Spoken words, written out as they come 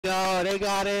Yo, they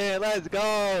got it. Let's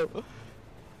go.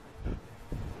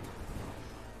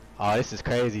 Oh, this is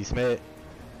crazy, Smith.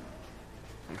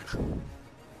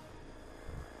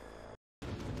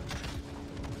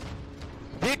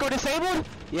 Vehicle disabled?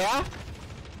 Yeah.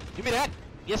 Give me that.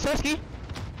 Yes, Sirski.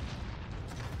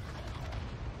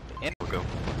 We'll go.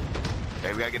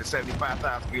 Hey, we gotta get to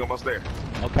 75,000. We almost there.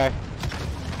 Okay.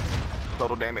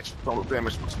 Total damage from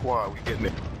squad. We getting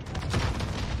it.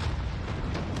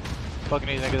 Fucking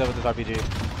these niggas up with this RPG.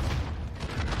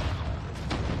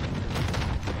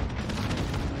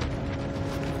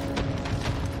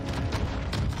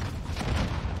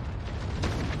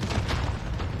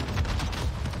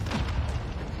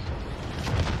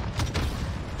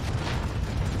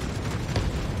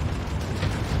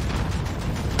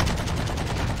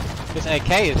 This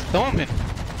AK is storming.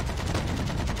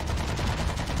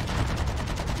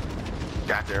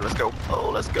 Got there. Let's go. Oh,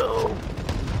 let's go.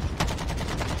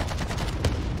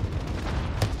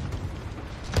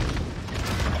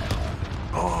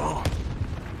 Oh.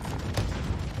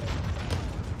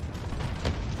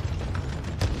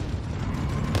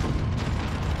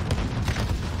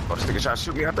 Oh, this nigga trying to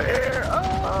shoot me out the air.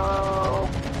 Oh.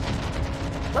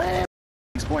 Man.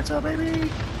 6 points up,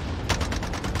 baby.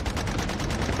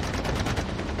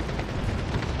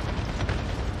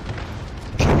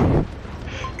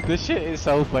 This shit is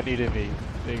so funny to me.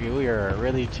 Nigga, we are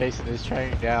really chasing this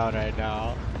train down right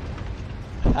now.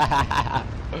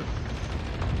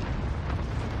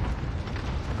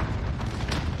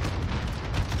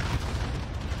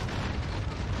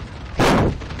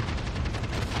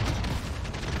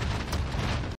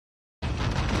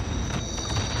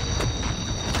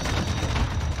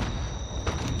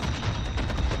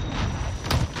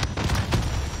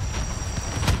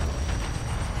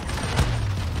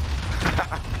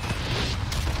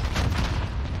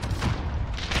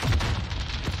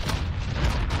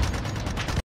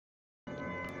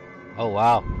 Oh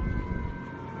wow.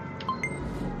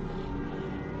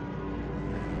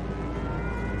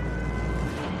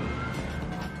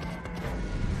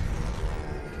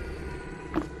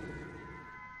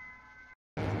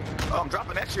 Oh, I'm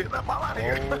dropping that shit. I'm out of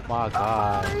here. Oh my god. I'm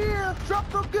out of here.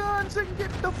 Drop the guns and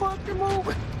get the fucking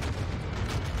moving.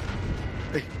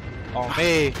 Hey. On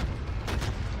me.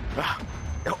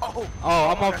 Oh,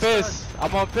 I'm on fist.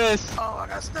 I'm on fist. Oh, I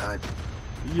got stunned.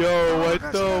 Yo, what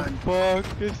the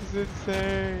fuck? This is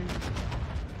insane.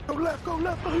 Go left, go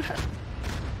left, go left.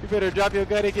 You better drop your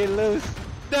gun and get loose.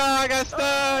 No, I got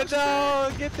stunned.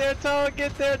 No, get there, Toe.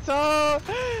 Get there, Toe.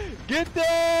 Get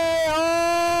there.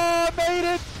 Oh, I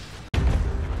made it.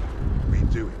 We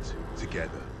do it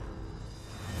together.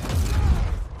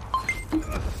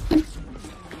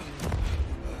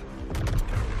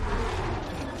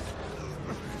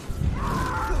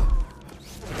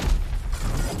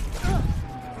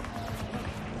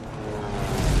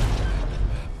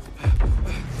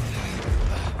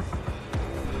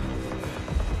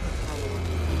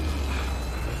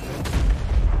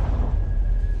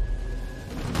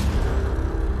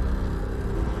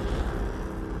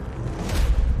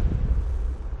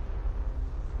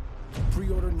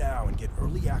 Pre-order now and get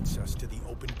early access to the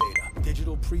open beta.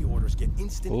 Digital pre-orders get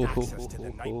instant access to the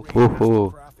Night Raid,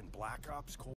 Mastercraft, and Black Ops.